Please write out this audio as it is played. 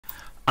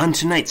On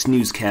tonight's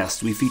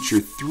newscast, we feature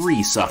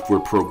 3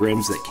 software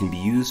programs that can be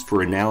used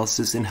for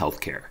analysis in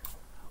healthcare.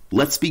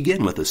 Let's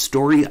begin with a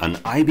story on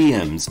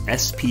IBM's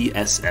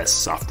SPSS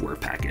software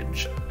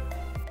package.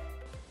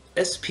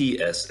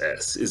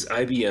 SPSS is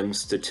IBM's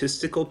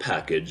statistical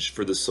package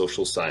for the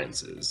social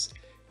sciences.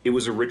 It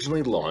was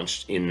originally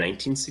launched in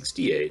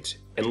 1968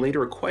 and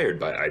later acquired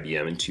by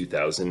IBM in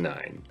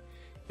 2009.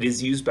 It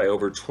is used by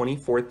over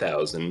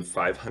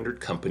 24,500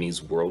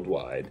 companies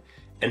worldwide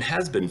and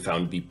has been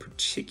found to be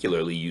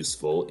particularly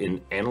useful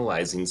in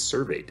analyzing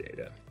survey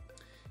data.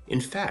 In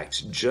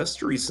fact,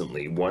 just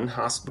recently, one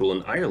hospital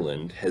in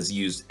Ireland has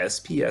used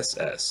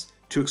SPSS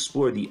to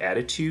explore the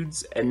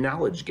attitudes and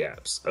knowledge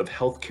gaps of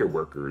healthcare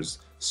workers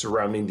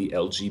surrounding the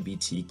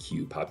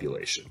LGBTQ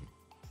population.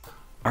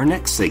 Our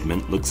next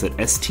segment looks at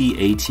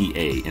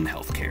STATA in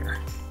healthcare.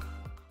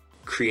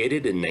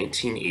 Created in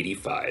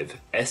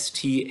 1985,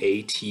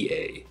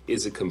 STATA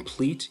is a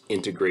complete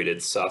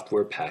integrated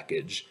software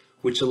package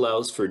which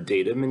allows for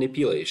data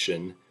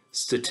manipulation,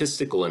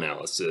 statistical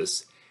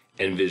analysis,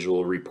 and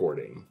visual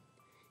reporting.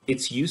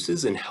 Its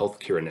uses in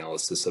healthcare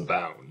analysis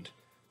abound.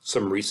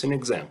 Some recent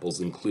examples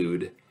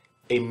include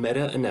a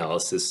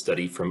meta-analysis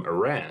study from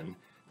Iran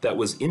that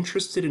was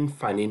interested in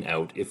finding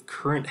out if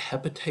current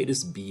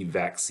hepatitis B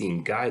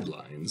vaccine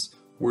guidelines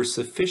were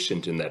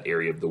sufficient in that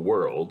area of the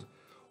world,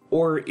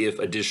 or if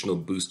additional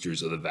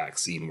boosters of the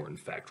vaccine were in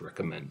fact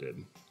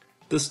recommended.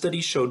 The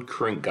study showed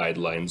current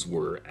guidelines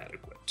were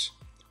adequate.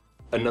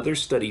 Another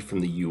study from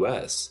the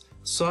US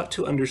sought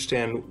to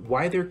understand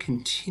why there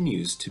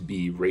continues to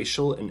be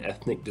racial and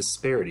ethnic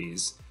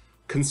disparities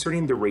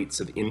concerning the rates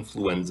of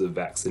influenza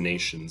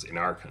vaccinations in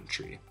our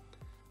country.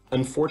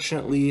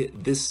 Unfortunately,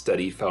 this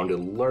study found a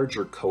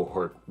larger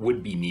cohort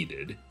would be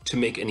needed to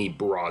make any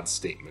broad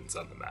statements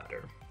on the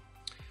matter.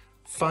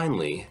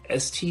 Finally,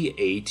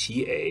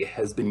 STATA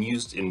has been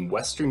used in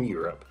Western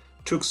Europe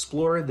to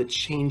explore the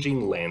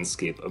changing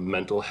landscape of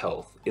mental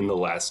health in the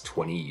last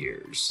 20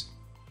 years.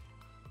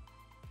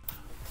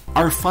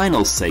 Our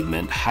final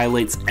segment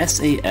highlights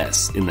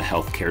SAS in the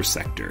healthcare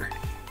sector.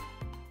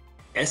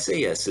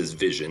 SAS's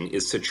vision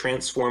is to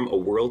transform a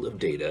world of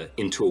data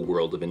into a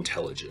world of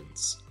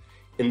intelligence.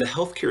 In the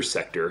healthcare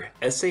sector,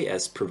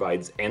 SAS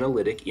provides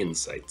analytic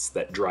insights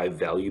that drive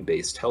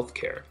value-based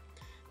healthcare.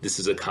 This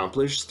is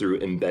accomplished through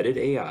embedded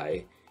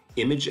AI,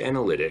 image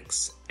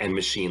analytics, and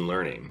machine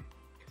learning.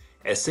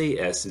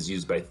 SAS is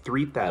used by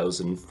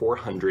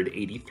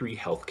 3,483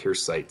 healthcare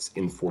sites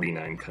in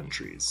 49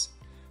 countries.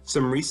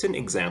 Some recent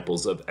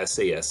examples of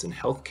SAS in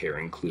healthcare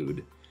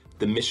include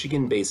the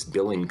Michigan-based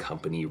billing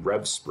company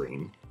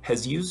RevSpring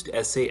has used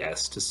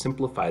SAS to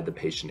simplify the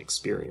patient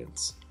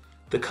experience.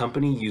 The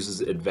company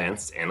uses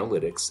advanced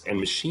analytics and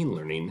machine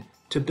learning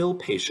to bill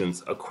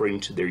patients according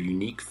to their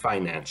unique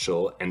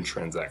financial and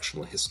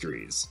transactional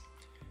histories.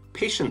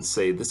 Patients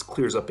say this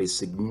clears up a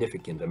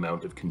significant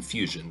amount of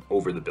confusion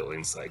over the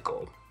billing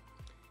cycle.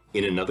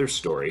 In another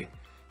story,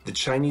 the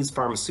Chinese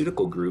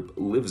pharmaceutical group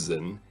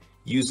Livzin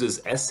uses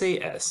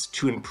SAS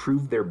to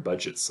improve their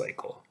budget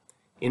cycle.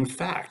 In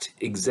fact,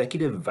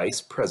 Executive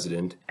Vice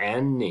President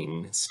An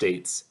Ning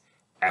states,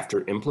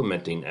 "After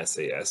implementing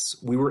SAS,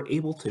 we were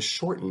able to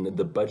shorten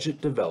the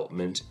budget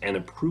development and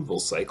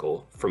approval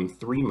cycle from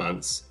 3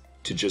 months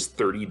to just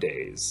 30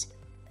 days.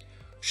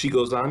 She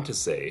goes on to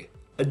say,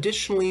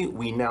 "Additionally,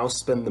 we now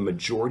spend the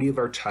majority of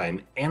our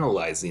time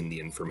analyzing the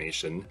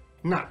information,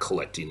 not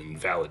collecting and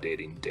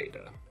validating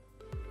data."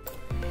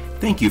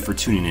 Thank you for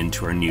tuning in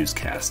to our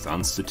newscast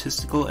on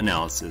statistical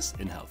analysis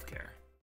in healthcare.